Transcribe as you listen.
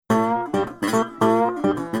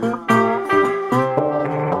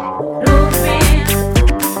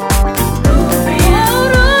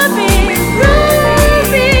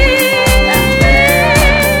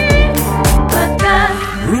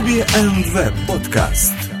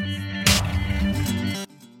подкаст.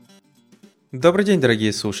 Добрый день,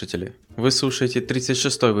 дорогие слушатели! Вы слушаете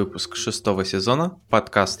 36-й выпуск 6-го сезона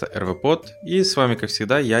подкаста РВПод, и с вами, как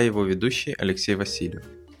всегда, я, его ведущий Алексей Васильев.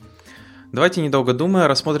 Давайте, недолго думая,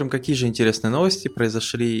 рассмотрим, какие же интересные новости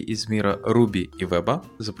произошли из мира Ruby и веба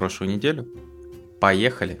за прошлую неделю.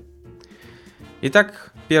 Поехали!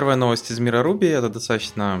 Итак, первая новость из мира Ruby, это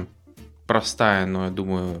достаточно простая, но, я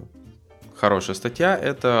думаю, хорошая статья.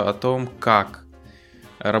 Это о том, как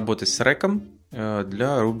работать с рэком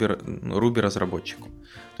для Ruby разработчику.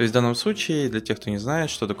 То есть в данном случае, для тех, кто не знает,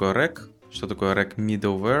 что такое рэк, что такое рэк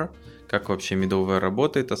middleware, как вообще middleware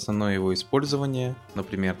работает, основное его использование.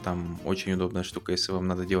 Например, там очень удобная штука, если вам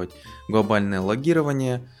надо делать глобальное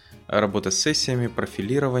логирование, работа с сессиями,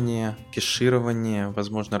 профилирование, кеширование,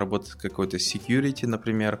 возможно, работа с какой-то security,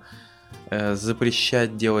 например,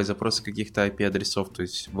 запрещать делать запросы каких-то IP-адресов, то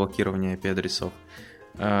есть блокирование IP-адресов,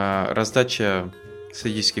 раздача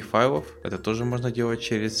статических файлов, это тоже можно делать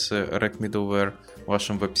через Rack Middleware в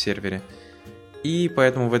вашем веб-сервере. И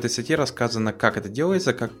поэтому в этой статье рассказано, как это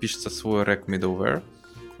делается, как пишется свой Rack Middleware,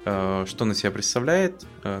 что он из себя представляет,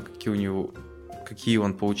 какие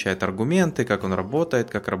он получает аргументы, как он работает,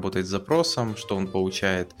 как работает с запросом, что он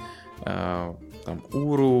получает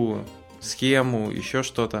URL, схему, еще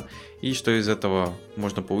что-то, и что из этого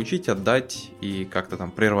можно получить, отдать и как-то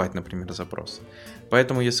там прервать, например, запрос.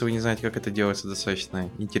 Поэтому, если вы не знаете, как это делается,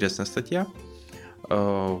 достаточно интересная статья.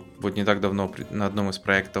 Вот не так давно на одном из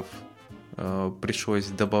проектов пришлось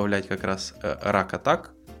добавлять как раз Rack Attack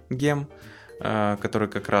гем, который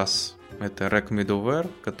как раз это Rack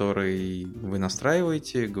Middleware, который вы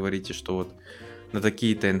настраиваете, говорите, что вот на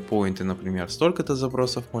такие-то endpoints, например, столько-то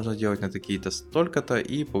запросов можно делать, на такие-то столько-то,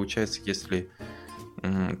 и получается, если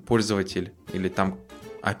пользователь или там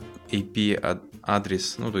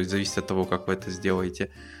IP-адрес, то есть зависит от того, как вы это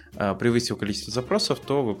сделаете, превысил количество запросов,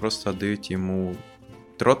 то вы просто отдаете ему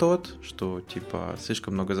throttleout, что типа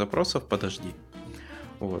слишком много запросов, подожди.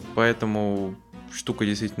 Вот, поэтому штука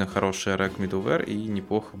действительно хорошая, Rack Middleware, и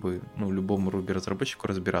неплохо бы любому Ruby разработчику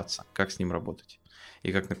разбираться, как с ним работать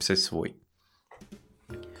и как написать свой.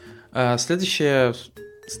 Следующая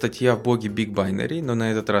статья в блоге Big Binary, но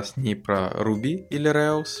на этот раз не про Ruby или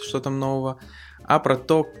Rails, что там нового, а про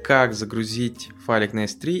то, как загрузить файлик на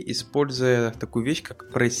S3, используя такую вещь, как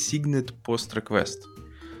Pre-Signet Post Request.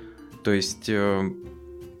 То есть,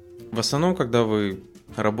 в основном, когда вы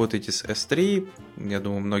работаете с S3, я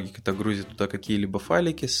думаю, многие когда грузят туда какие-либо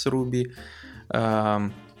файлики с Ruby,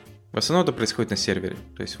 в основном это происходит на сервере.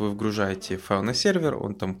 То есть вы вгружаете файл на сервер,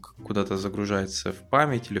 он там куда-то загружается в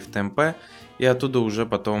память или в TMP, и оттуда уже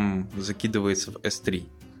потом закидывается в S3.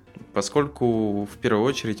 Поскольку в первую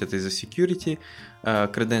очередь это из-за security,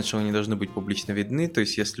 credentials не должны быть публично видны, то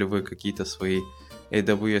есть если вы какие-то свои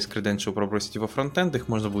AWS credentials пробросите во фронтенд, их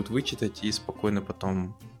можно будет вычитать и спокойно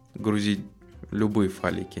потом грузить любые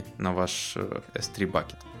файлики на ваш S3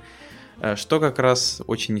 bucket. Что как раз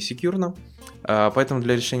очень несекьюрно, поэтому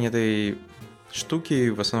для решения этой штуки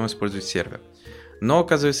в основном используют сервер. Но,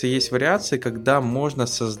 оказывается, есть вариации, когда можно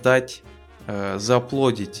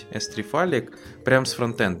зааплодить S3 файлик прямо с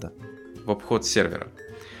фронтенда в обход сервера.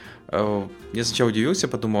 Я сначала удивился,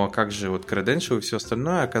 подумал, а как же вот credential и все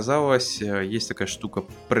остальное. Оказалось, есть такая штука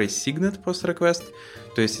Pre-Signet Post Request,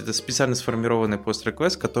 то есть это специально сформированный Post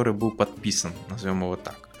Request, который был подписан, назовем его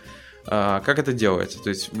так. Как это делается? То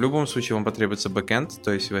есть в любом случае вам потребуется бэкэнд,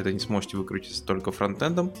 то есть вы это не сможете выкрутиться только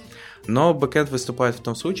фронтендом, но бэкэнд выступает в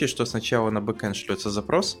том случае, что сначала на бэкэнд шлется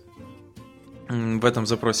запрос. В этом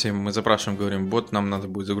запросе мы запрашиваем, говорим, вот нам надо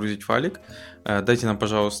будет загрузить файлик, дайте нам,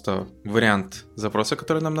 пожалуйста, вариант запроса,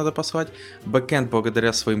 который нам надо послать. Бэкэнд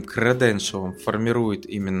благодаря своим credentials формирует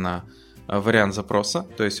именно вариант запроса,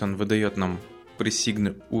 то есть он выдает нам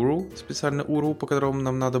pre-sign URL, специальный URL, по которому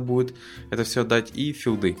нам надо будет это все дать, и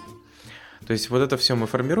филды. То есть вот это все мы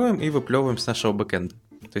формируем и выплевываем с нашего бэкэнда.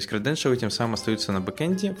 То есть credentials тем самым остаются на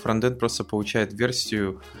бэкэнде, фронтенд просто получает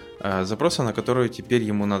версию запроса, на которую теперь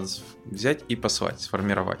ему надо взять и послать,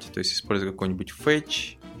 сформировать. То есть используя какой-нибудь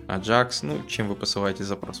fetch, ajax, чем вы посылаете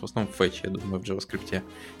запрос. В основном fetch, я думаю, в JavaScript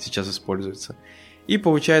сейчас используется. И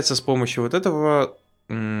получается с помощью вот этого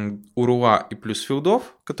URL и плюс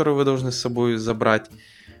филдов, которые вы должны с собой забрать,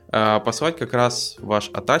 послать как раз ваш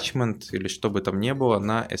attachment или что бы там ни было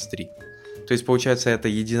на S3. То есть, получается, это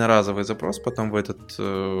единоразовый запрос, потом вы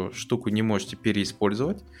эту штуку не можете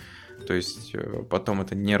переиспользовать, то есть потом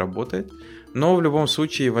это не работает. Но в любом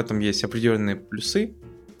случае в этом есть определенные плюсы.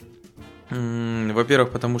 Во-первых,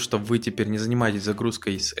 потому что вы теперь не занимаетесь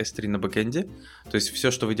загрузкой с S3 на бэкэнде. То есть все,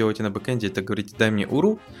 что вы делаете на бэкэнде, это говорите, дай мне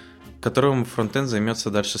URL, которым фронтенд займется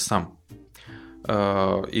дальше сам.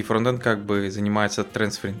 и фронтенд как бы занимается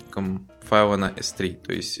трансферингом файла на S3,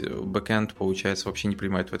 то есть бэкэнд, получается, вообще не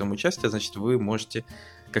принимает в этом участие, значит, вы можете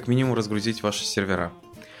как минимум разгрузить ваши сервера.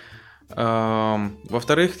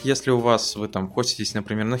 Во-вторых, если вы там хоститесь,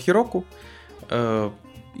 например, на Heroku,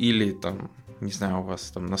 или там, не знаю, у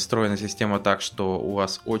вас там настроена система так, что у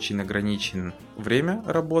вас очень ограничен время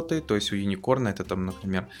работы, то есть у Unicorn это там,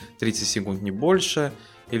 например, 30 секунд не больше,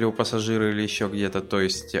 или у пассажира, или еще где-то, то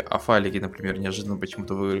есть, а файлики, например, неожиданно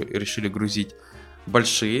почему-то вы решили грузить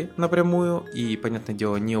большие напрямую, и, понятное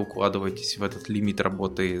дело, не укладываетесь в этот лимит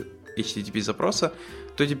работы HTTP запроса,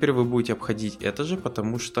 то теперь вы будете обходить это же,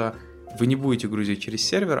 потому что вы не будете грузить через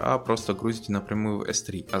сервер, а просто грузите напрямую в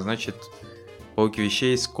S3, а значит, по логике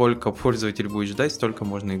вещей, сколько пользователь будет ждать, столько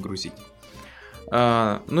можно и грузить.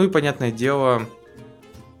 Ну и, понятное дело,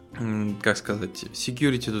 как сказать,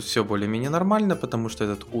 security тут все более-менее нормально, потому что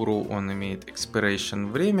этот URL, он имеет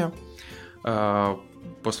expiration время,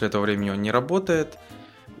 после этого времени он не работает,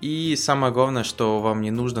 и самое главное, что вам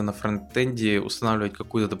не нужно на фронтенде устанавливать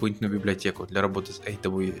какую-то дополнительную библиотеку для работы с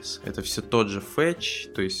AWS. Это все тот же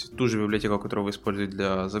fetch, то есть ту же библиотеку, которую вы используете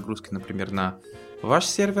для загрузки, например, на ваш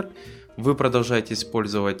сервер, вы продолжаете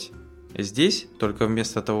использовать здесь, только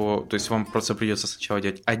вместо того, то есть вам просто придется сначала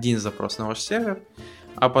делать один запрос на ваш сервер,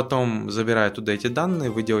 а потом, забирая туда эти данные,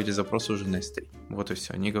 вы делаете запрос уже на S3. Вот и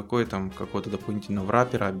все. Никакой там какого-то дополнительного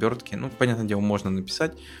враппера, обертки. Ну, понятное дело, можно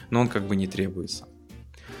написать, но он как бы не требуется.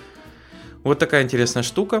 Вот такая интересная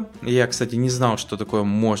штука. Я, кстати, не знал, что такое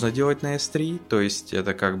можно делать на S3. То есть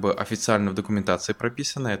это как бы официально в документации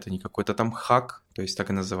прописано. Это не какой-то там хак. То есть так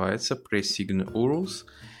и называется. Pre-signed URLs.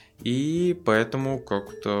 И поэтому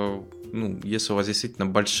как-то, если у вас действительно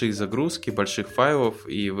большие загрузки, больших файлов,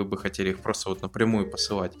 и вы бы хотели их просто вот напрямую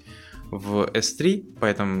посылать в S3,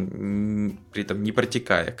 поэтому при этом не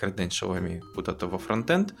протекая креденшалами куда-то во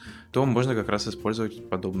фронтенд, то можно как раз использовать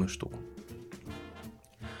подобную штуку.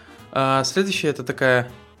 Следующая это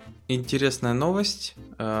такая интересная новость,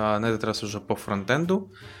 на этот раз уже по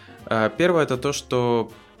фронтенду. Первое это то,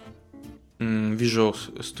 что Visual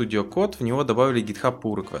Studio Code, в него добавили GitHub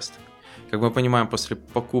Pull Request. Как мы понимаем, после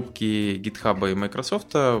покупки GitHub и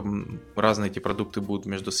Microsoft разные эти продукты будут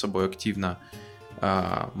между собой активно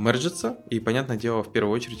мерджиться. И, понятное дело, в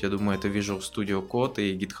первую очередь, я думаю, это Visual Studio Code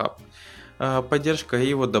и GitHub поддержка.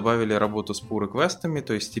 И вот добавили работу с Pull Request'ами.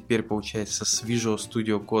 То есть теперь, получается, с Visual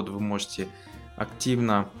Studio Code вы можете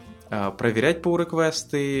активно проверять Pull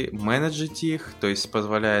Request'ы, менеджить их. То есть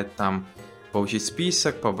позволяет там получить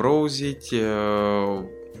список, побраузить,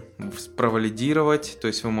 провалидировать, то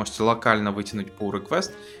есть вы можете локально вытянуть pull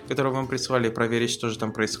request, который вам прислали, и проверить, что же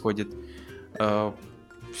там происходит.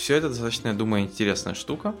 Все это достаточно, я думаю, интересная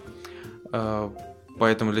штука.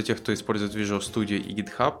 Поэтому для тех, кто использует Visual Studio и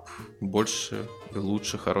GitHub, больше и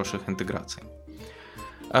лучше хороших интеграций.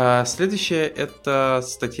 Следующее это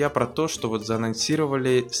статья про то, что вот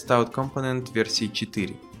заанонсировали Stout Component версии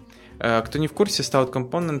 4. Кто не в курсе, Stout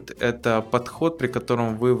Component — это подход, при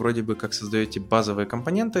котором вы вроде бы как создаете базовые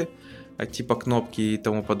компоненты, типа кнопки и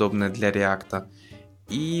тому подобное для React.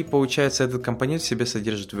 И получается, этот компонент в себе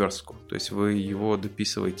содержит верстку. То есть вы его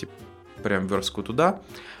дописываете прям верстку туда.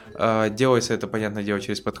 Делается это, понятное дело,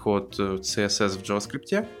 через подход CSS в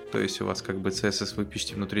JavaScript. То есть у вас как бы CSS вы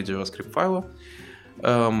пишете внутри JavaScript файла.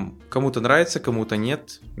 Кому-то нравится, кому-то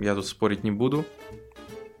нет. Я тут спорить не буду.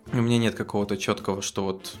 У меня нет какого-то четкого, что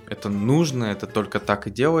вот это нужно, это только так и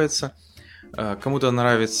делается. Кому-то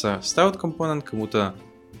нравится Stout Component, кому-то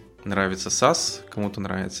нравится SAS, кому-то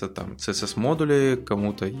нравится там CSS-модули,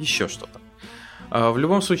 кому-то еще что-то. В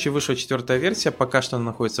любом случае вышла 4-я версия, пока что она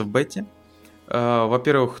находится в бете.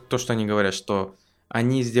 Во-первых, то, что они говорят, что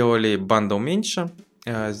они сделали бандл меньше,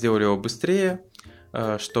 сделали его быстрее,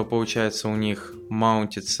 что получается у них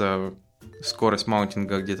маунтится... Скорость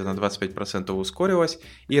маунтинга где-то на 25% ускорилась,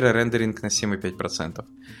 и ререндеринг на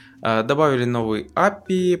 7,5%. Добавили новый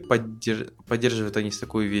API, поддерживают они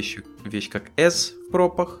такую вещь как S в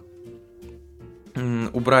пропах.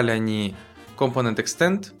 Убрали они Component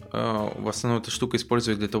Extend. В основном эта штука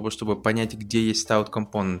используют для того, чтобы понять, где есть stout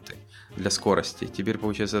компоненты для скорости. Теперь,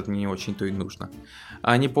 получается, это не очень-то и нужно.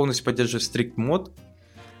 Они полностью поддерживают Strict Mode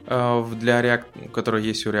для React, который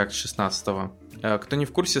есть у React 16. Кто не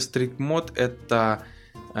в курсе, Strict Mode — это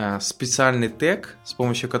специальный тег, с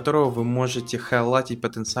помощью которого вы можете хайлайтить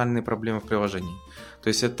потенциальные проблемы в приложении. То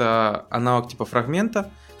есть это аналог типа фрагмента,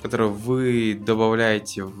 который вы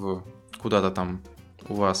добавляете куда-то там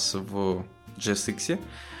у вас в JSX.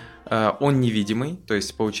 Он невидимый, то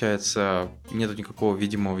есть получается нету никакого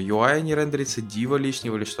видимого UI, не рендерится, дива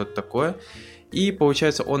лишнего или что-то такое. И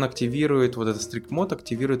получается, он активирует, вот этот strict mode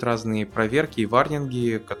активирует разные проверки и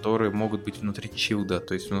варнинги, которые могут быть внутри чилда,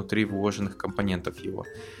 то есть внутри вложенных компонентов его.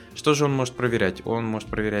 Что же он может проверять? Он может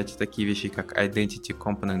проверять такие вещи, как Identity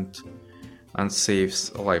Component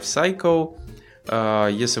Unsafe Lifecycle.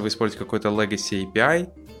 Если вы используете какой-то Legacy API,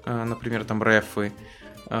 например, там рефы,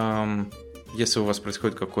 если у вас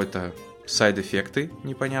происходит какой-то сайд-эффекты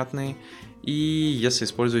непонятные, и если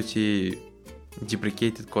используете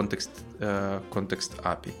Deprecated Context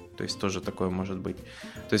API, то есть тоже такое может быть.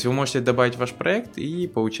 То есть вы можете добавить в ваш проект, и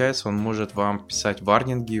получается он может вам писать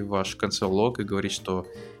варнинги в ваш console log и говорить, что,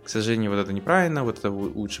 к сожалению, вот это неправильно, вот это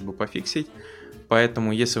лучше бы пофиксить.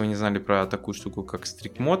 Поэтому, если вы не знали про такую штуку, как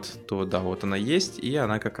Strict Mode, то да, вот она есть, и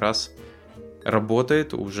она как раз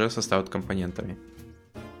работает уже со styled компонентами.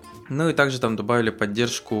 Ну и также там добавили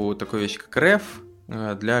поддержку такой вещи, как ref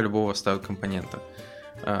для любого styled компонента.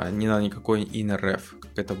 Не надо никакой inner ref,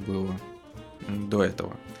 как это было до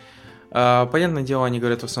этого. Понятное дело, они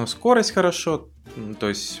говорят в основном скорость хорошо, то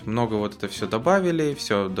есть много вот это все добавили,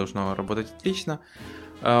 все должно работать отлично.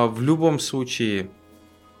 В любом случае,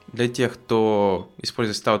 для тех, кто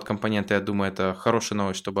использует styled компоненты, я думаю, это хорошая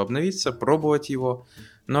новость, чтобы обновиться, пробовать его.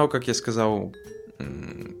 Но, как я сказал,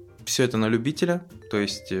 все это на любителя, то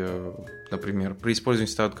есть, например, при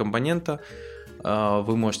использовании styled компонента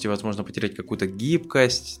вы можете, возможно, потерять какую-то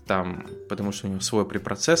гибкость, там, потому что у него свой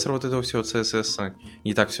препроцессор вот этого всего CSS,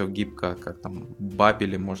 не так все гибко, как там в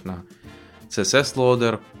Babel можно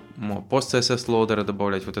CSS-лодер, пост-CSS-лодеры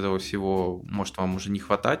добавлять, вот этого всего может вам уже не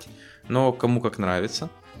хватать, но кому как нравится.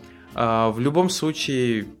 В любом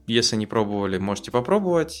случае, если не пробовали, можете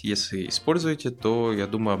попробовать, если используете, то, я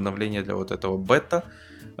думаю, обновление для вот этого бета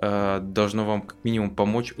должно вам как минимум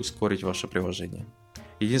помочь ускорить ваше приложение.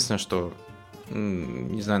 Единственное, что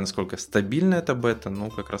не знаю, насколько стабильно это бета, но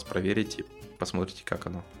как раз проверите, посмотрите, как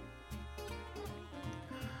оно.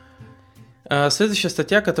 Следующая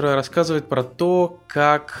статья, которая рассказывает про то,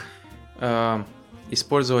 как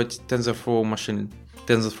использовать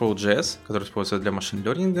TensorFlow.js, который используется для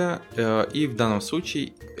машин-лернинга, и в данном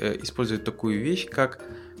случае использует такую вещь, как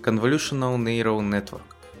Convolutional Neural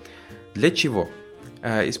Network. Для чего?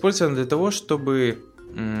 Используется она для того, чтобы,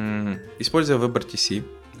 используя WebRTC,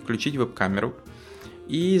 включить веб-камеру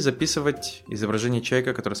и записывать изображение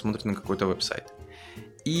человека, который смотрит на какой-то веб-сайт.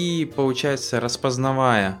 И получается,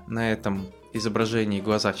 распознавая на этом изображении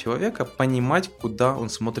глаза человека, понимать, куда он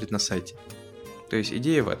смотрит на сайте. То есть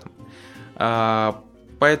идея в этом.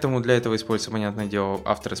 Поэтому для этого используется, понятное дело,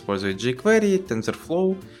 автор использует jQuery,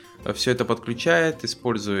 TensorFlow, все это подключает,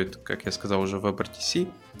 использует, как я сказал уже, WebRTC,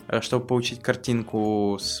 чтобы получить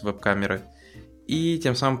картинку с веб-камеры. И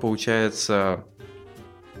тем самым, получается,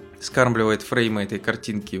 скармливает фреймы этой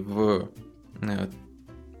картинки в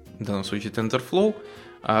данном случае TensorFlow,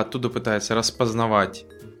 а оттуда пытается распознавать,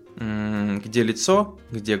 где лицо,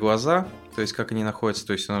 где глаза, то есть как они находятся,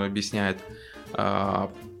 то есть он объясняет,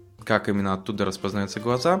 как именно оттуда распознаются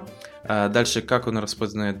глаза. Дальше, как он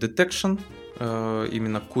распознает detection,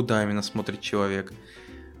 именно куда именно смотрит человек,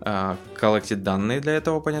 коллектит данные для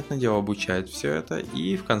этого, понятное дело, обучает все это,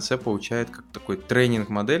 и в конце получает как такой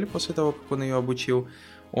тренинг-модель после того, как он ее обучил.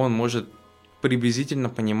 Он может приблизительно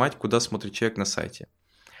понимать, куда смотрит человек на сайте.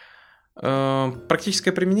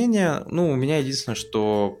 Практическое применение, у меня единственное,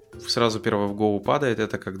 что сразу первое в голову падает,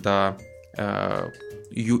 это когда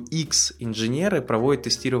UX-инженеры проводят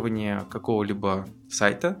тестирование какого-либо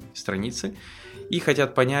сайта, страницы, и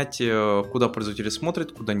хотят понять, куда пользователи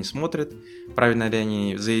смотрят, куда не смотрят, правильно ли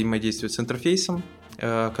они взаимодействуют с интерфейсом,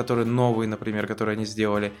 который новый, например, который они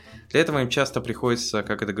сделали. Для этого им часто приходится,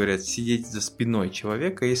 как это говорят, сидеть за спиной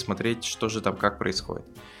человека и смотреть, что же там, как происходит.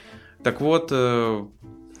 Так вот,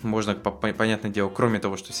 можно, понятное дело, кроме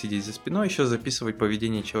того, что сидеть за спиной, еще записывать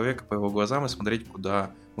поведение человека по его глазам и смотреть,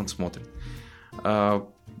 куда он смотрит.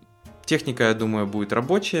 Техника, я думаю, будет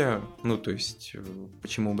рабочая, то есть,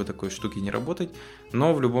 почему бы такой штуки не работать,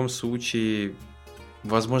 но в любом случае,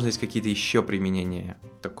 возможно, есть какие-то еще применения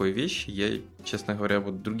такой вещи, я, честно говоря,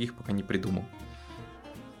 вот других пока не придумал.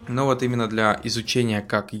 Но вот именно для изучения,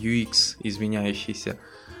 как UX изменяющийся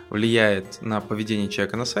влияет на поведение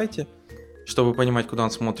человека на сайте, чтобы понимать, куда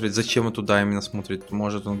он смотрит, зачем он туда именно смотрит,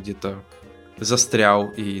 может он где-то застрял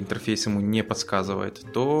и интерфейс ему не подсказывает,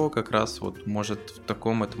 то как раз вот может в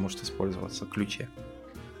таком это может использоваться ключе.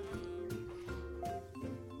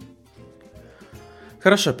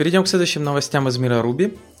 Хорошо, перейдем к следующим новостям из мира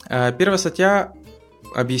Ruby. Первая статья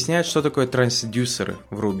объясняет, что такое трансдюсеры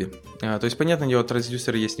в Ruby. То есть, понятное дело,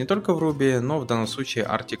 трансдюсеры есть не только в Ruby, но в данном случае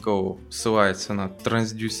артикл ссылается на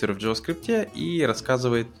трансдюсеры в JavaScript и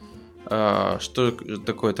рассказывает, что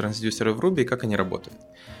такое трансдюсеры в Ruby и как они работают.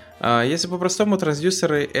 Если по-простому,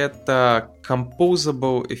 трансдюсеры — это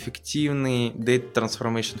composable, эффективные data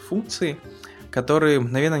transformation функции, которые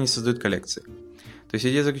мгновенно не создают коллекции. То есть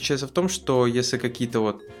идея заключается в том, что если какие-то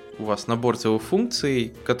вот у вас набор целых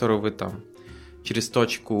функций, которые вы там через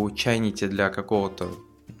точку чайните для какого-то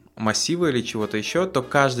массива или чего-то еще, то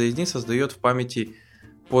каждая из них создает в памяти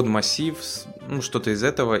подмассив, ну, что-то из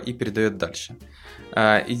этого и передает дальше.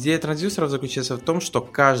 Идея трансдюсеров заключается в том, что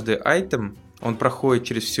каждый айтем, он проходит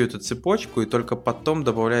через всю эту цепочку и только потом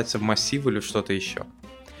добавляется в массив или что-то еще.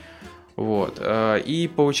 Вот. И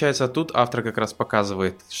получается, тут автор как раз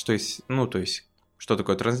показывает, что есть, ну, то есть, что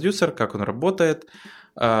такое трансдюсер, как он работает,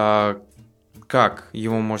 как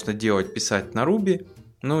его можно делать, писать на Ruby,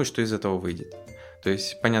 ну и что из этого выйдет. То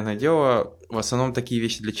есть, понятное дело, в основном такие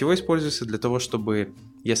вещи для чего используются? Для того, чтобы,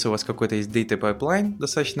 если у вас какой-то есть data pipeline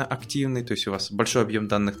достаточно активный, то есть у вас большой объем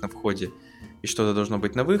данных на входе и что-то должно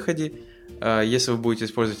быть на выходе, если вы будете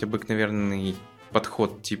использовать обыкновенный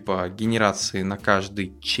подход типа генерации на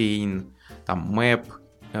каждый chain, там map,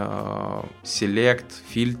 select,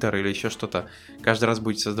 фильтр или еще что-то, каждый раз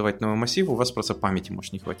будете создавать новый массив, у вас просто памяти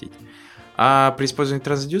может не хватить. А при использовании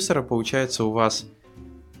трансдюсера, получается, у вас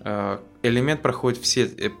элемент проходит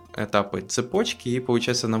все этапы цепочки, и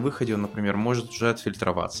получается на выходе он, например, может уже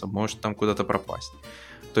отфильтроваться, может там куда-то пропасть.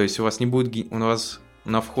 То есть у вас не будет, у вас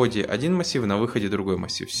на входе один массив, на выходе другой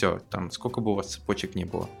массив. Все, там сколько бы у вас цепочек не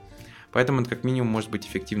было. Поэтому это как минимум может быть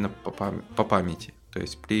эффективно по памяти, то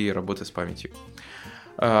есть при работе с памятью.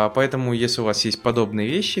 Поэтому если у вас есть подобные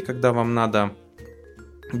вещи, когда вам надо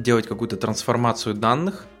делать какую-то трансформацию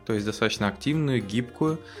данных, то есть достаточно активную,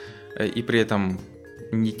 гибкую, и при этом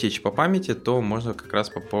не течь по памяти, то можно как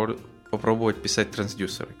раз попробовать писать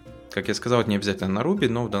трансдюсеры. Как я сказал, это не обязательно на Ruby,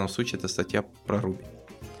 но в данном случае это статья про Ruby.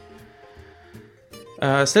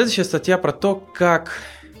 Следующая статья про то, как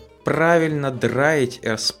правильно драить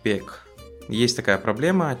RSpec. Есть такая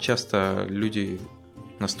проблема, часто люди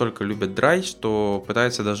настолько любят драйв, что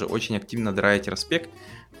пытаются даже очень активно драить RSpec,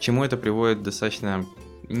 к чему это приводит достаточно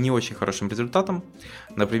не очень хорошим результатом.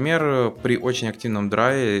 Например, при очень активном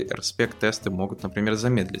драйве RSpec тесты могут, например,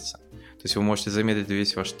 замедлиться. То есть вы можете замедлить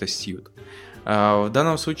весь ваш тест-сьют. В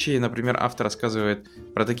данном случае, например, автор рассказывает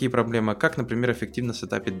про такие проблемы, как, например, эффективно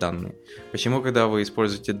сетапить данные. Почему, когда вы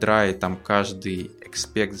используете dry, там каждый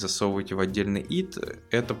expect засовываете в отдельный it,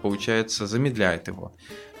 это, получается, замедляет его.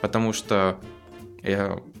 Потому что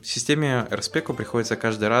в системе RSpec приходится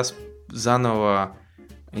каждый раз заново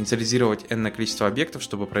инициализировать n количество объектов,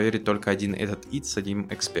 чтобы проверить только один этот it с одним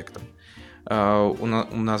expect. У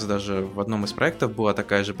нас даже в одном из проектов была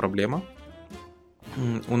такая же проблема.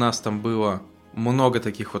 У нас там было много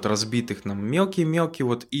таких вот разбитых на мелкие-мелкие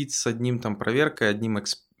вот it с одним там проверкой, одним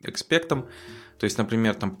экспектом. То есть,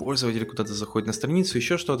 например, там пользователь куда-то заходит на страницу,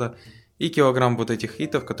 еще что-то, и килограмм вот этих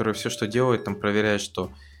итов, которые все, что делают, там проверяют,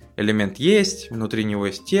 что элемент есть, внутри него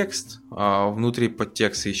есть текст, а внутри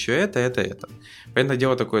подтекста еще это. Понятное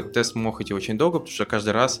дело, такой тест мог идти очень долго, потому что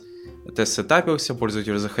каждый раз тест сетапился,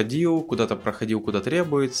 пользователь заходил, куда-то проходил, куда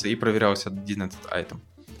требуется, и проверялся один этот айтем.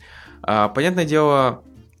 Понятное дело,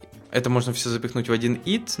 это можно все запихнуть в один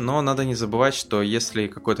it, но надо не забывать, что если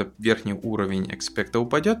какой-то верхний уровень экспекта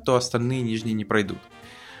упадет, то остальные нижние не пройдут.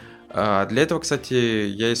 Для этого, кстати,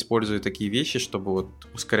 я использую такие вещи, чтобы вот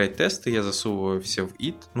ускорять тесты, я засовываю все в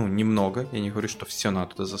it, ну, немного, я не говорю, что все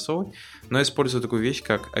надо туда засовывать, но я использую такую вещь,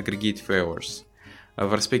 как aggregate failures.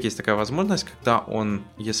 В RSpec есть такая возможность, когда он,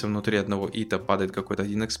 если внутри одного ита падает какой-то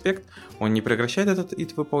один экспект, он не прекращает этот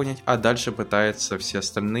ит выполнять, а дальше пытается все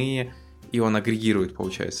остальные, и он агрегирует,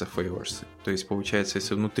 получается, failures. То есть, получается,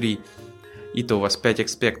 если внутри ита у вас 5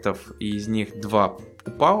 экспектов, и из них 2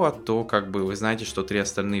 упало, то как бы вы знаете, что 3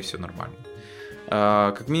 остальные все нормально.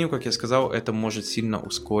 Как минимум, как я сказал, это может сильно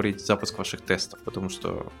ускорить запуск ваших тестов, потому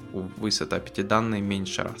что вы сетапите данные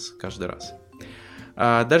меньше раз, каждый раз.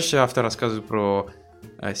 Дальше автор рассказывает про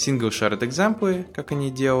single shared example, как они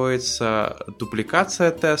делаются,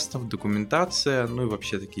 дупликация тестов, документация, ну и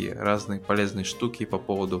вообще такие разные полезные штуки по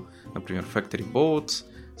поводу, например, factory boats,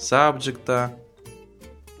 subject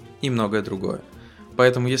и многое другое.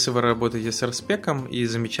 Поэтому, если вы работаете с RSpec и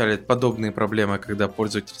замечали подобные проблемы, когда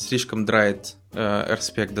пользователь слишком драет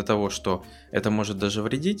RSpec до того, что это может даже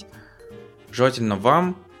вредить, желательно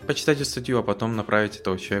вам почитать эту статью, а потом направить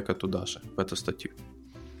этого человека туда же, в эту статью.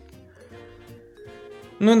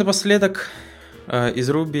 Ну и напоследок из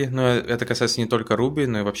Ruby, но это касается не только Ruby,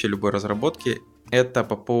 но и вообще любой разработки, это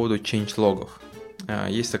по поводу changelog'ов.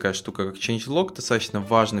 Есть такая штука, как changelog, достаточно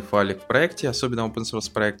важный файлик в проекте, особенно в open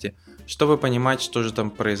source проекте, чтобы понимать, что же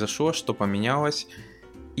там произошло, что поменялось.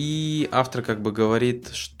 И автор как бы говорит,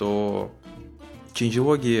 что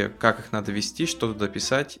Changelog'и, как их надо вести, что туда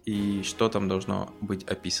писать и что там должно быть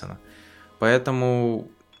описано. Поэтому,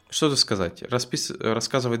 что тут сказать,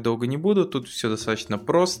 рассказывать долго не буду, тут все достаточно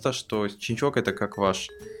просто, что Changelog это как ваш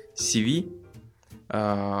CV,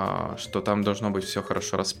 что там должно быть все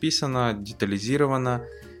хорошо расписано, детализировано,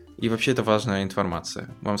 и вообще это важная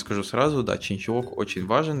информация. Вам скажу сразу, да, Changelog очень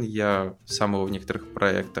важен, я сам его в некоторых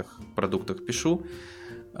продуктах пишу,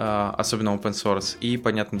 особенно open source, и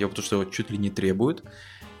понятное дело, потому что его чуть ли не требуют.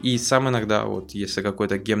 И сам иногда, вот если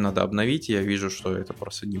какой-то гем надо обновить, я вижу, что это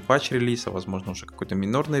просто не патч-релиз, а возможно уже какой-то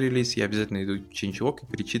минорный релиз, я обязательно иду в Changelog и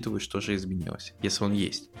перечитываю, что же изменилось, если он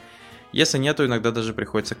есть. Если нет, то иногда даже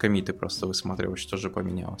приходится коммиты просто высматривать, что же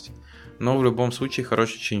поменялось. Но в любом случае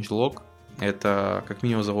хороший Changelog — это как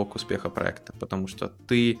минимум залог успеха проекта, потому что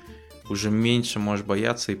ты уже меньше можешь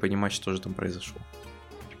бояться и понимать, что же там произошло.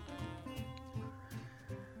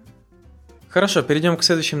 Хорошо, перейдем к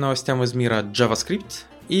следующим новостям из мира JavaScript.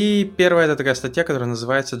 И первая — это такая статья, которая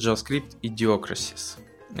называется JavaScript Idiocracies.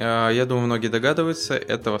 Я думаю, многие догадываются,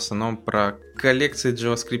 это в основном про коллекции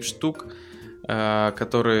JavaScript штук,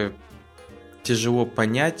 которые тяжело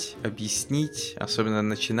понять, объяснить, особенно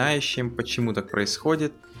начинающим, почему так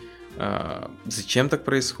происходит, зачем так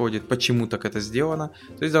происходит, почему так это сделано.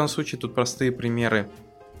 То есть в данном случае тут простые примеры.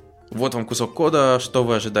 Вот вам кусок кода, что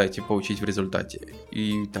вы ожидаете получить в результате.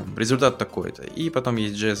 И там результат такой-то. И потом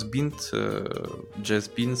есть JSBeans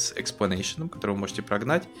explanation, который вы можете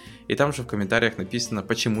прогнать. И там же в комментариях написано,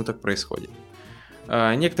 почему так происходит.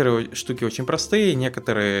 Некоторые штуки очень простые,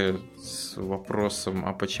 некоторые с вопросом,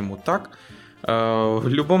 а почему так. В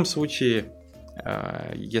любом случае,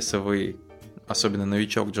 если вы особенно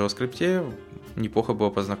новичок в JavaScript, неплохо было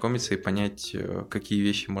познакомиться и понять, какие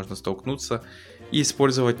вещи можно столкнуться, и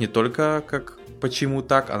использовать не только как почему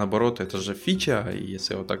так, а наоборот, это же фича, и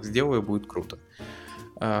если я вот так сделаю, будет круто.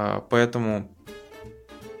 Поэтому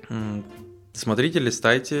смотрите,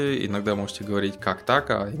 листайте, иногда можете говорить как так,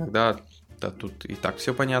 а иногда да, тут и так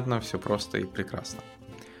все понятно, все просто и прекрасно.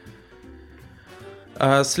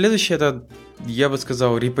 Следующее это, я бы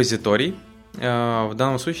сказал, репозиторий. В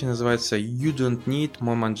данном случае называется You Don't Need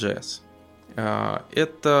Moment.js.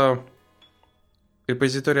 Это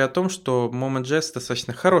репозиторий о том, что Moment.js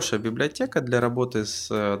достаточно хорошая библиотека для работы с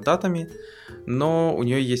датами, но у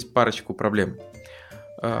нее есть парочку проблем.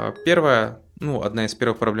 Первая, одна из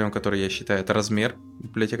первых проблем, которые я считаю, это размер.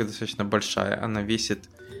 Библиотека достаточно большая, она весит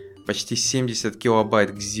почти 70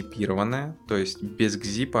 килобайт гзипированная, то есть без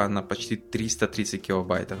гзипа она почти 330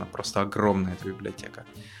 килобайт, она просто огромная, эта библиотека.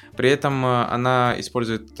 При этом она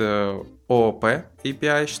использует OOP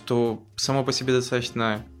API, что само по себе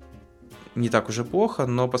достаточно не так уже плохо,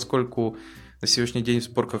 но поскольку на сегодняшний день в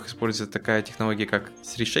сборках используется такая технология, как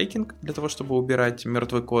threshaking, для того, чтобы убирать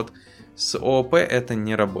мертвый код, с OOP это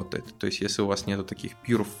не работает. То есть, если у вас нету таких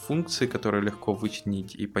pure функций, которые легко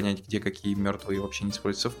вычленить и понять, где какие мертвые вообще не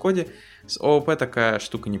используются в коде, с OOP такая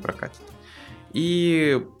штука не прокатит.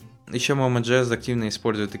 И еще Moment.js активно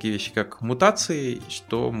использует такие вещи, как мутации,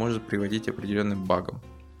 что может приводить к определенным багам.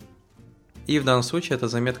 И в данном случае это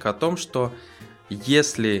заметка о том, что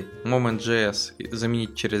если Moment.js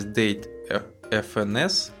заменить через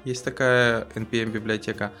date.fns, есть такая NPM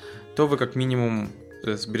библиотека, то вы как минимум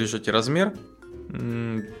сбережете размер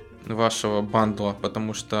вашего бандла,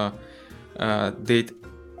 потому что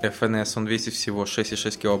date.fns он весит всего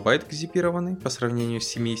 6,6 килобайт гзипированный по сравнению с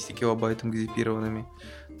 70 килобайтом гзипированными.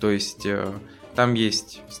 То есть там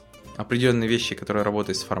есть определенные вещи, которые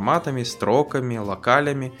работают с форматами, строками,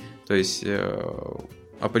 локалями, то есть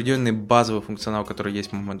определенный базовый функционал, который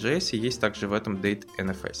есть в Moment.js, есть также в этом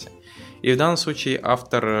date.nfs. И в данном случае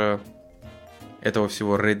автор этого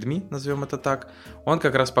всего Redmi, назовем это так, он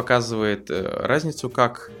как раз показывает разницу,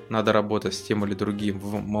 как надо работать с тем или другим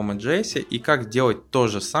в Moment.js и как делать то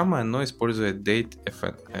же самое, но используя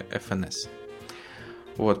date.fns.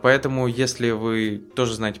 Вот, поэтому если вы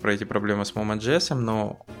тоже знаете про эти проблемы с Moment.js,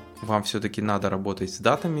 но вам все-таки надо работать с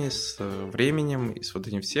датами, с временем и с вот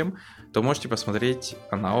этим всем, то можете посмотреть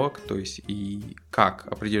аналог, то есть и как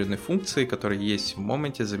определенные функции, которые есть в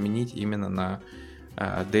моменте, заменить именно на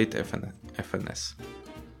date.fns.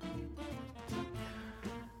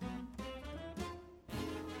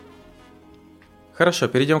 Хорошо,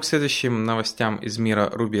 перейдем к следующим новостям из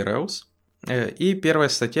мира Ruby Rails. И первая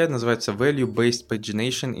статья называется Value-Based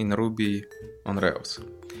Pagination in Ruby on Rails.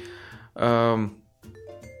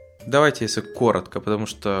 Давайте, если коротко, потому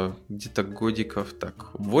что где-то годиков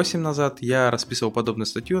 8 назад я расписывал подобную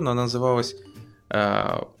статью, но она называлась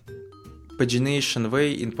Pagination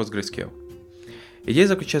Way in PostgreSQL. Идея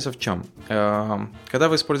заключается в чем? Когда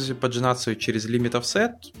вы используете паджинацию через limit of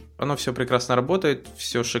set, оно все прекрасно работает,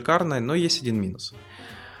 все шикарно, но есть один минус.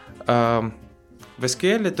 В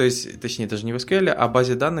SQL, то есть, точнее, даже не в SQL, а в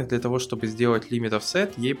базе данных для того, чтобы сделать limit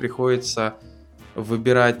offset, ей приходится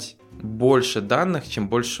выбирать больше данных, чем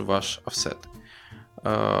больше ваш offset.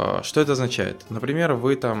 Что это означает? Например,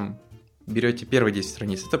 вы там берете первые 10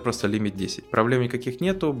 страниц, это просто лимит 10. Проблем никаких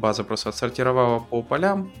нету, база просто отсортировала по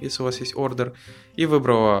полям, если у вас есть ордер, и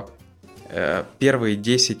выбрала первые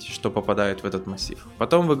 10, что попадают в этот массив.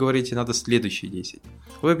 Потом вы говорите, надо следующие 10.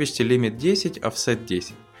 Вы пишете лимит 10, offset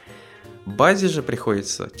 10. Базе же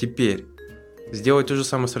приходится теперь сделать ту же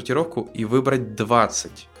самую сортировку и выбрать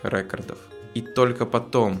 20 рекордов. И только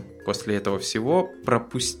потом, после этого всего,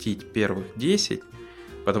 пропустить первых 10,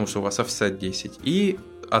 потому что у вас offset 10, и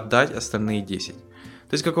отдать остальные 10.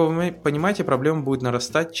 То есть, как вы понимаете, проблема будет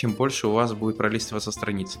нарастать, чем больше у вас будет пролистываться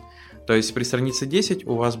страниц. То есть, при странице 10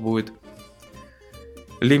 у вас будет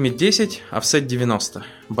лимит 10, offset 90.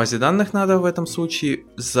 В базе данных надо в этом случае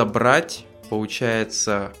забрать,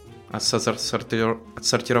 получается,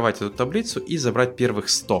 отсортировать эту таблицу и забрать первых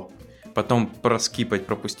 100. Потом проскипать,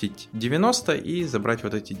 пропустить 90 и забрать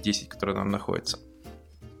вот эти 10, которые нам находятся.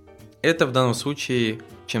 Это в данном случае,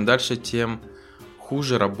 чем дальше, тем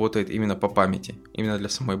хуже работает именно по памяти, именно для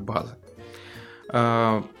самой базы.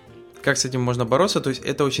 Как с этим можно бороться? То есть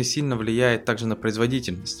это очень сильно влияет также на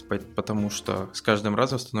производительность, потому что с каждым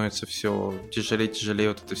разом становится все тяжелее и тяжелее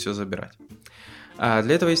вот это все забирать.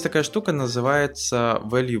 Для этого есть такая штука, называется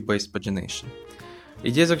Value-Based Pagination.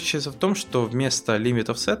 Идея заключается в том, что вместо limit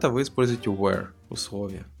offset вы используете where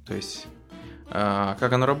условия. То есть,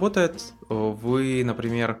 как оно работает, вы,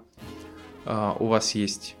 например, у вас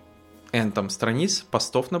есть n там страниц,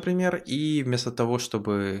 постов, например, и вместо того,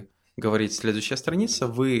 чтобы говорить следующая страница,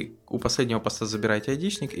 вы у последнего поста забираете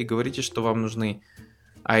айдишник и говорите, что вам нужны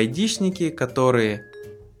айдишники, которые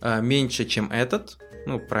меньше, чем этот,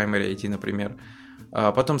 ну, primary ID, например,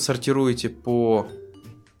 потом сортируете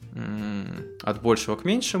от большего к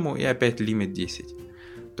меньшему и опять лимит 10.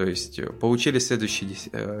 То есть получили следующий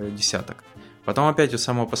десяток. Потом опять у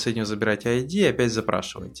самого последнего забираете ID и опять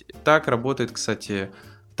запрашиваете. Так работает, кстати,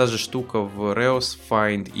 та же штука в Rails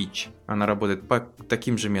find each. Она работает по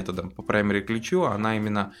таким же методам, по primary ключу. Она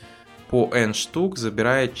именно по n штук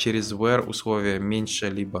забирает через where условие меньше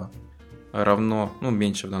либо равно, ну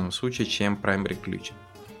меньше в данном случае, чем primary ключ.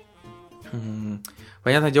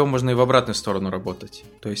 Понятное дело, можно и в обратную сторону работать,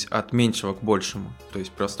 то есть от меньшего к большему, то есть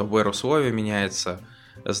просто в where условия меняется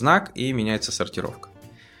знак и меняется сортировка.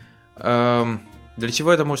 Для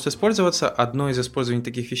чего это может использоваться? Одно из использований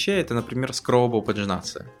таких вещей это, например, scrollable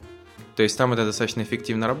пагинация. То есть там это достаточно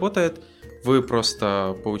эффективно работает, вы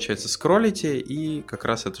просто, получается, скроллите, и как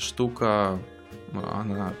раз эта штука,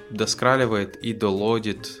 она доскраливает и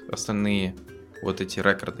долодит остальные вот эти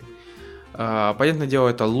рекорды. Понятное дело,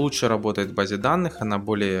 это лучше работает в базе данных, она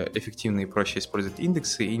более эффективно и проще использует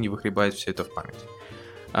индексы и не выгребает все это в память.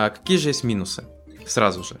 Какие же есть минусы?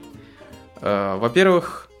 Сразу же.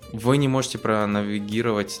 Во-первых, вы не можете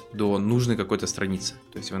пронавигировать до нужной какой-то страницы.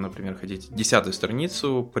 То есть вы, например, хотите 10-ю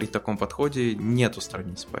страницу, при таком подходе нету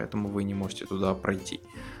страниц, поэтому вы не можете туда пройти.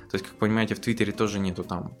 То есть, как понимаете, в Твиттере тоже нету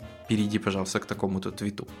там «перейди, пожалуйста, к такому-то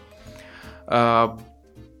твиту».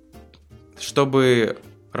 Чтобы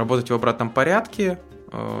работать в обратном порядке,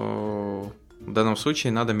 в данном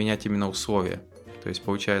случае надо менять именно условия. То есть,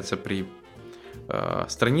 получается, при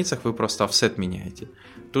страницах вы просто offset меняете.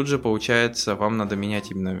 Тут же, получается, вам надо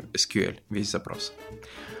менять именно SQL, весь запрос.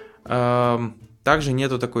 Также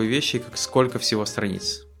нету такой вещи, как сколько всего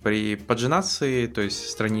страниц. При пагинации, то есть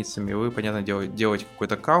страницами, вы, понятно, делаете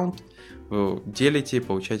какой-то каунт, вы делите,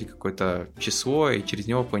 получаете какое-то число, и через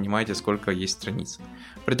него понимаете, сколько есть страниц.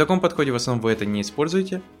 При таком подходе в основном вы это не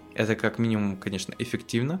используете. Это как минимум, конечно,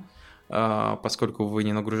 эффективно, поскольку вы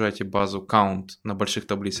не нагружаете базу count на больших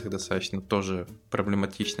таблицах, достаточно тоже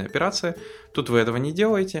проблематичная операция. Тут вы этого не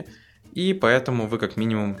делаете, и поэтому вы как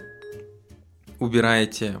минимум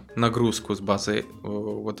убираете нагрузку с базы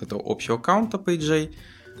вот этого общего каунта пейджей,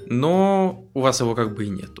 но у вас его как бы и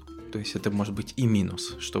нету. То есть это может быть и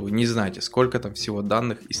минус, что вы не знаете, сколько там всего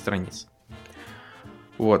данных и страниц.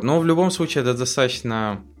 Вот, но в любом случае это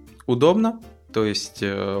достаточно удобно. То есть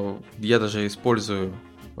я даже использую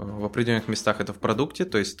в определенных местах это в продукте,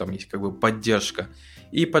 то есть там есть как бы поддержка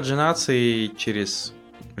и пагинации через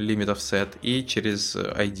limit offset, и через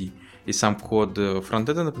ID. И сам код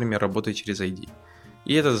фронтенда, например, работает через ID.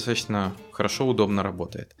 И это достаточно хорошо, удобно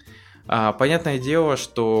работает. Понятное дело,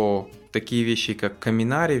 что такие вещи, как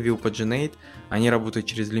Kaminari, Vue Paginate, они работают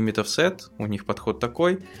через limit offset, у них подход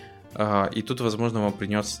такой. И тут, возможно, вам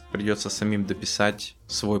придется самим дописать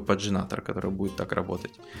свой паджинатор, который будет так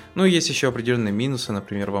работать. Ну, есть еще определенные минусы,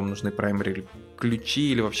 например, вам нужны primary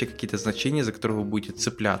ключи или вообще какие-то значения, за которые вы будете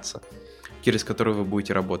цепляться, через которые вы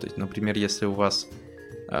будете работать. Например, если у вас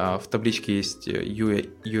в табличке есть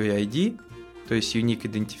UID, то есть unique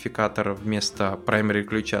идентификатор вместо primary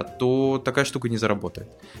ключа, то такая штука не заработает,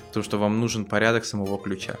 потому что вам нужен порядок самого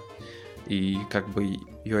ключа. И как бы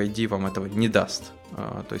UID вам этого не даст.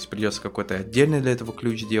 То есть придется какой-то отдельный для этого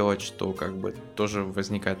ключ делать, что как бы тоже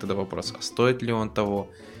возникает тогда вопрос, а стоит ли он того.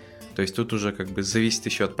 То есть тут уже как бы зависит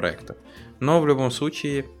еще от проекта. Но в любом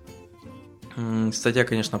случае, статья,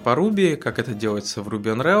 конечно, по Ruby, как это делается в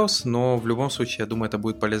Ruby on Rails, но в любом случае, я думаю, это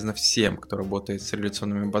будет полезно всем, кто работает с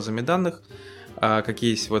реляционными базами данных,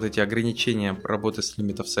 какие есть вот эти ограничения работы с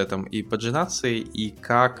лимитов сетом и паджинацией, и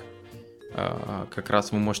как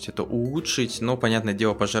раз вы можете это улучшить, но, понятное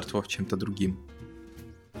дело, пожертвовав чем-то другим.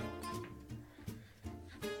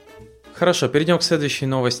 Хорошо, перейдем к следующей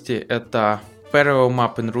новости. Это Parallel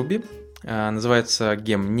Map in Ruby. Называется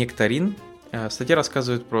гем Nectarine. Статья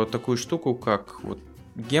рассказывает про такую штуку, как вот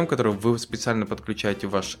гем, который вы специально подключаете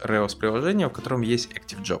в ваш Rails приложение, в котором есть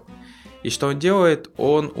ActiveJob. И что он делает?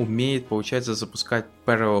 Он умеет, получается, запускать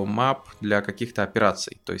Parallel Map для каких-то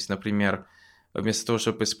операций. То есть, например, вместо того,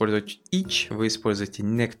 чтобы использовать each, вы используете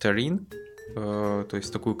Nectarine, то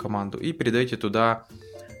есть такую команду, и передаете туда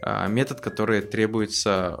метод, который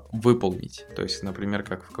требуется выполнить. То есть, например,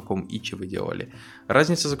 как в каком each вы делали.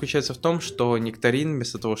 Разница заключается в том, что Nectarine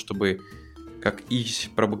вместо того, чтобы как each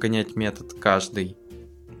прогонять метод каждый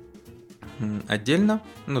отдельно,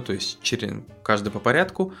 ну то есть через каждый по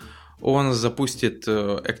порядку, он запустит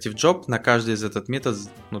ActiveJob на каждый из этот метод,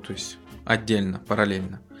 ну то есть отдельно,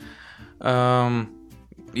 параллельно.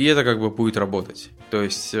 И это как бы будет работать. То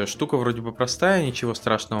есть штука вроде бы простая, ничего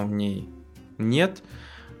страшного в ней нет.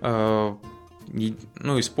 Ну,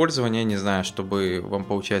 использование, не знаю, чтобы вам,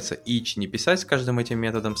 получается, each не писать с каждым этим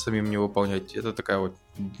методом, самим не выполнять. Это такая вот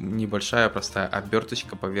небольшая простая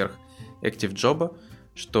оберточка поверх ActiveJob,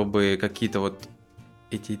 чтобы какие-то вот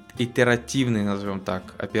эти итеративные, назовем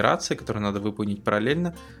так, операции, которые надо выполнить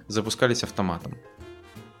параллельно, запускались автоматом.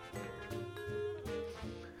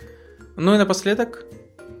 Ну и напоследок,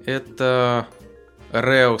 это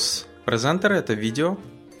Rails Presenter, это видео,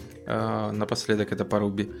 напоследок это по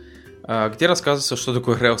Ruby, где рассказывается, что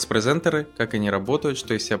такое Rails презентеры, как они работают,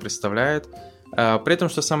 что из себя представляют. При этом,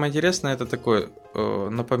 что самое интересное, это такое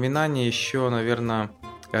напоминание еще, наверное,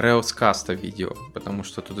 Rails каста видео, потому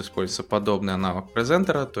что тут используется подобный аналог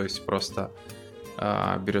презентера, то есть просто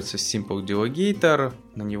берется Simple Delegator,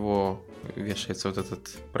 на него вешается вот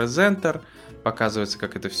этот презентер, показывается,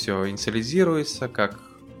 как это все инициализируется, как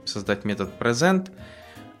создать метод present.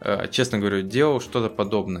 Честно говорю, делал что-то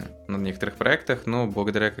подобное на некоторых проектах, но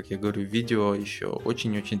благодаря, как я говорю, видео еще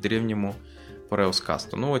очень-очень древнему по Railscast.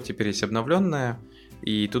 Ну вот теперь есть обновленное,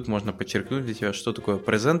 и тут можно подчеркнуть для тебя, что такое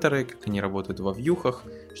презентеры, как они работают во вьюхах,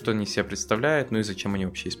 что они из себя представляют, ну и зачем они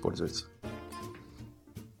вообще используются.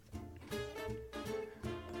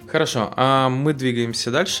 Хорошо, мы двигаемся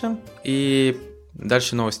дальше, и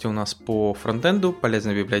дальше новости у нас по фронтенду,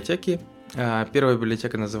 полезной библиотеки. Первая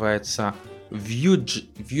библиотека называется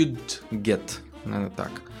Vue.get, наверное,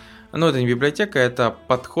 так. Но это не библиотека, это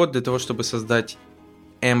подход для того, чтобы создать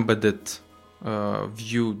embedded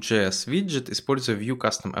Vue.js widget, используя Vue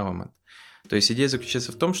Custom Element. То есть идея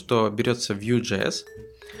заключается в том, что берется Vue.js,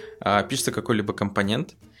 пишется какой-либо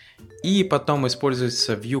компонент, и потом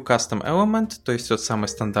используется Vue Custom Element, то есть тот самый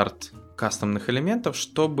стандарт кастомных элементов,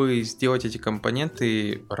 чтобы сделать эти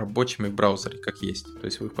компоненты рабочими в браузере, как есть. То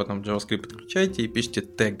есть вы их потом в JavaScript подключаете и пишете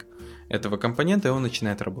тег этого компонента, и он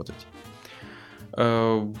начинает работать.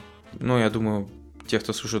 Ну, я думаю, те,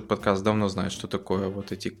 кто слушает подкаст, давно знают, что такое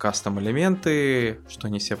вот эти кастом-элементы, что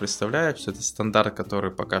они себя представляют, что это стандарт,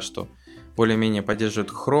 который пока что более-менее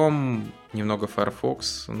поддерживает Chrome, немного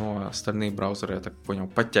Firefox, но остальные браузеры, я так понял,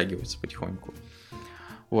 подтягиваются потихоньку.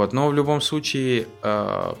 Вот, но в любом случае,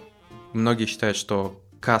 многие считают, что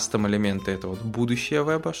кастом-элементы — это вот будущее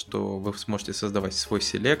веба, что вы сможете создавать свой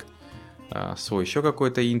селект, свой еще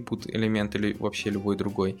какой-то input элемент или вообще любой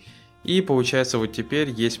другой. И получается, вот теперь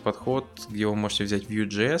есть подход, где вы можете взять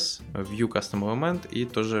Vue.js, Vue Custom Element и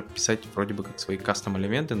тоже писать вроде бы как свои кастом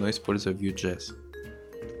элементы, но используя Vue.js.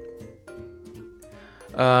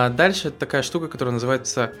 Дальше такая штука, которая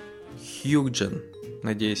называется Hugen.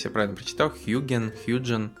 Надеюсь, я правильно прочитал.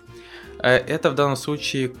 Hugen. Это в данном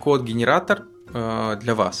случае код-генератор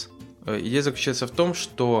для вас. Идея заключается в том,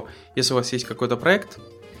 что если у вас есть какой-то проект,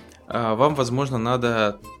 вам, возможно,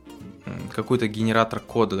 надо какой-то генератор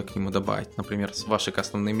кода к нему добавить. Например, ваши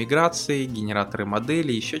кастомные миграции, генераторы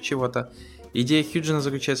моделей, еще чего-то. Идея Hugen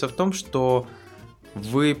заключается в том, что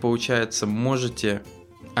вы, получается, можете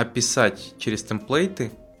описать через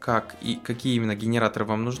темплейты, какие именно генераторы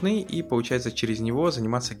вам нужны, и, получается, через него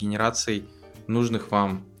заниматься генерацией нужных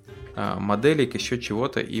вам моделей, еще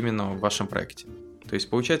чего-то именно в вашем проекте. То есть,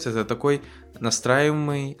 получается, это такой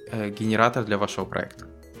настраиваемый генератор для вашего проекта.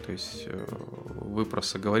 То есть, вы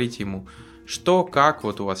просто говорите ему, что, как,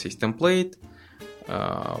 вот у вас есть темплейт,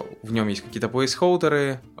 в нем есть какие-то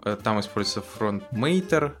placeholder, там используется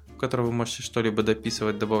FrontMater, в который вы можете что-либо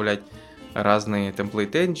дописывать, добавлять, разные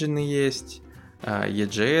темплейт-энджины есть,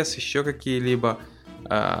 EJS, еще какие-либо.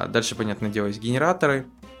 Дальше, понятное дело, есть генераторы,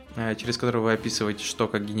 через которые вы описываете, что,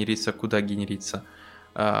 как генерится, куда генерится,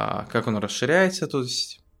 как он расширяется, то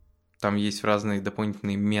есть там есть разные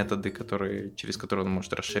дополнительные методы, через которые он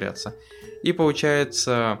может расширяться. И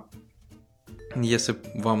получается, если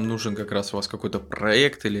вам нужен как раз у вас какой-то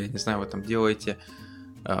проект, или, не знаю, вы там делаете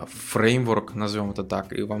фреймворк, назовем это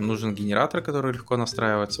так, и вам нужен генератор, который легко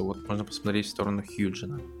настраивается, вот можно посмотреть в сторону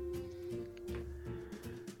Hugen.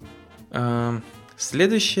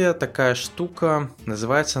 Следующая такая штука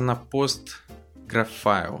называется она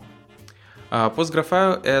PostGraphile.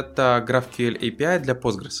 PostGraphile — это GraphQL API для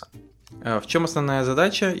Postgres. В чем основная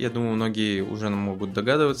задача? Я думаю, многие уже могут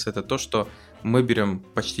догадываться. Это то, что мы берем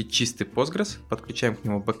почти чистый Postgres, подключаем к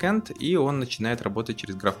нему бэкэнд, и он начинает работать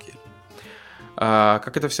через GraphQL.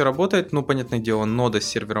 Как это все работает? Ну, понятное дело, нода с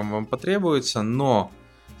сервером вам потребуется, но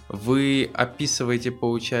вы описываете,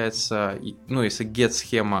 получается, ну, если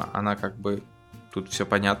get-схема, она как бы, тут все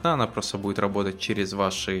понятно, она просто будет работать через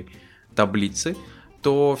ваши таблицы,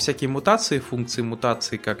 то всякие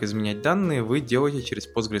функции, как изменять данные, вы делаете через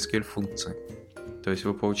PostgreSQL функции. То есть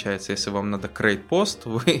вы, получается, если вам надо create post,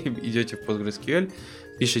 вы идете в PostgreSQL,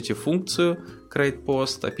 пишете функцию create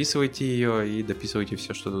post, описываете ее и дописываете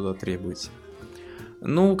все, что туда требуется.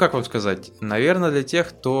 Ну, как вам сказать, наверное, для тех,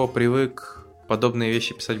 кто привык подобные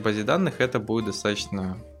вещи писать в базе данных, это будет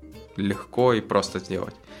достаточно легко и просто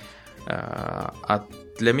сделать. А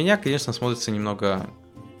для меня, конечно, смотрится немного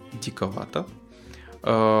диковато.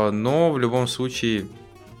 Но в любом случае,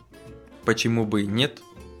 почему бы и нет,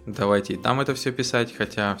 давайте и там это все писать,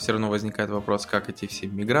 хотя все равно возникает вопрос, как эти все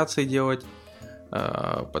миграции делать,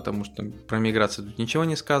 потому что про миграцию тут ничего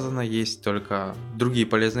не сказано, есть только другие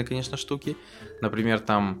полезные, конечно, штуки, например,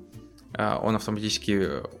 там он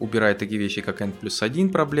автоматически убирает такие вещи, как N+1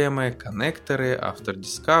 проблемы, коннекторы, After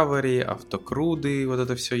Discovery, автокруды, вот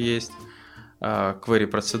это все есть, query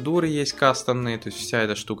процедуры есть кастомные, то есть вся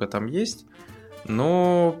эта штука там есть.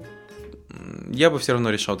 Но я бы все равно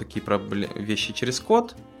решал такие вещи через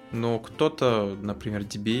код, но кто-то, например,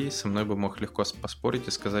 DBA, со мной бы мог легко поспорить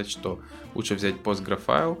и сказать, что лучше взять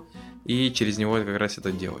PostGraphile и через него как раз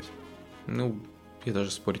это делать. Ну, я даже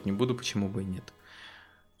спорить не буду, почему бы и нет.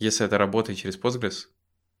 Если это работает через Postgres,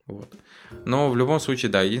 вот. Но в любом случае,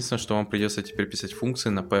 да, единственное, что вам придется теперь писать функции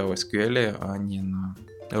на PostgreSQL, а не на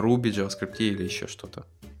Ruby, JavaScript или еще что-то.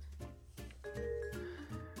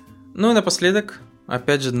 Ну и напоследок,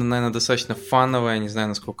 опять же, наверное, достаточно фановая, не знаю,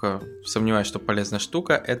 насколько сомневаюсь, что полезная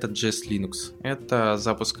штука, это JS Linux. Это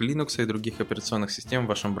запуск Linux и других операционных систем в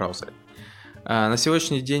вашем браузере. На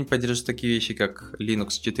сегодняшний день поддерживают такие вещи, как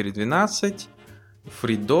Linux 4.12,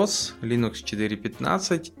 FreeDOS, Linux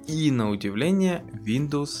 4.15 и, на удивление,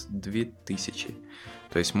 Windows 2000.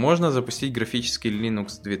 То есть можно запустить графический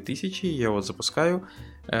Linux 2000, я его запускаю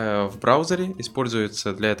в браузере,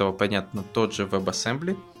 используется для этого, понятно, тот же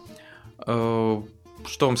WebAssembly. Что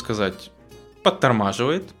вам сказать?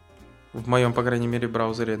 Подтормаживает, в моем, по крайней мере,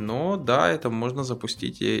 браузере, но да, это можно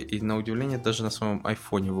запустить, и на удивление даже на своем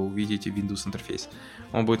айфоне вы увидите Windows интерфейс.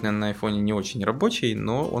 Он будет, наверное, на айфоне не очень рабочий,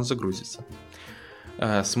 но он загрузится.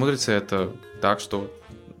 Смотрится это так, что,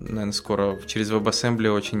 наверное, скоро через WebAssembly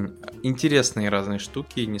очень интересные разные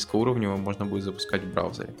штуки, низкоуровневые можно будет запускать в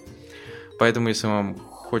браузере. Поэтому, если вам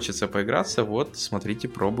хочется поиграться, вот, смотрите,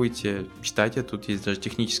 пробуйте, читайте, тут есть даже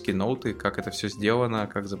технические ноуты, как это все сделано,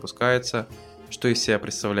 как запускается, что из себя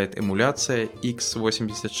представляет эмуляция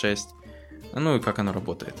x86, ну и как оно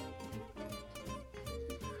работает.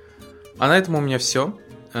 А на этом у меня все,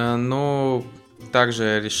 но также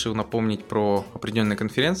я решил напомнить про определенные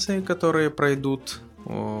конференции, которые пройдут,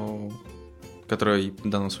 которые в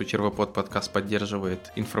данном случае RVPod подкаст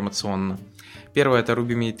поддерживает информационно. Первое — это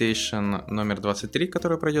Ruby Meditation номер 23,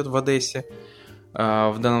 который пройдет в Одессе.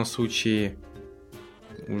 В данном случае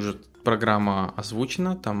уже программа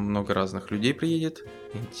озвучена, там много разных людей приедет,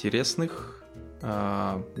 интересных.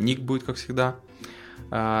 Ник будет, как всегда,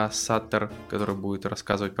 Саттер, который будет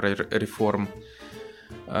рассказывать про реформ.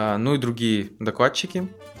 Ну и другие докладчики.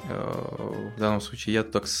 В данном случае я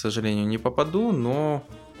туда, к сожалению, не попаду, но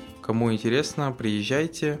кому интересно,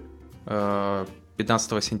 приезжайте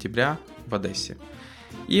 15 сентября в Одессе.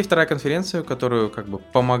 И вторая конференция, которую как бы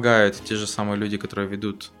помогают те же самые люди, которые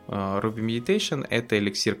ведут Ruby Meditation, это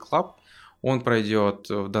Elixir Club. Он пройдет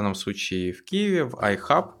в данном случае в Киеве, в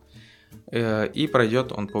iHub, и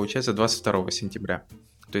пройдет он, получается, 22 сентября.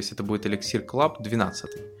 То есть это будет Elixir Club 12.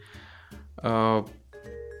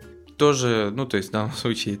 Тоже, ну, то есть в данном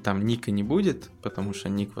случае там ника не будет, потому что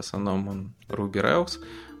ник в основном он Ruby Rails,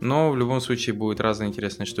 но в любом случае будут разные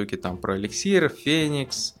интересные штуки там про Elixir,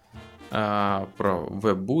 Phoenix, про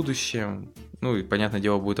веб-будущее, ну и, понятное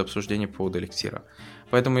дело, будет обсуждение по поводу Elixir.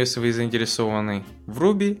 Поэтому, если вы заинтересованы в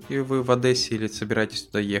Ruby, и вы в Одессе или собираетесь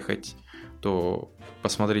туда ехать, то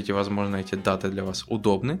посмотрите, возможно, эти даты для вас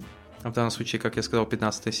удобны. В данном случае, как я сказал,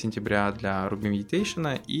 15 сентября для Ruby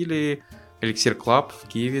Meditation или Elixir Club в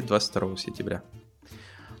Киеве 22 сентября.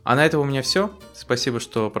 А на этом у меня все. Спасибо,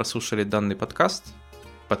 что прослушали данный подкаст.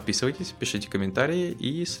 Подписывайтесь, пишите комментарии,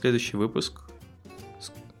 и следующий выпуск,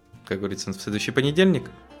 как говорится, в следующий понедельник.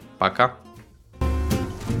 Пока!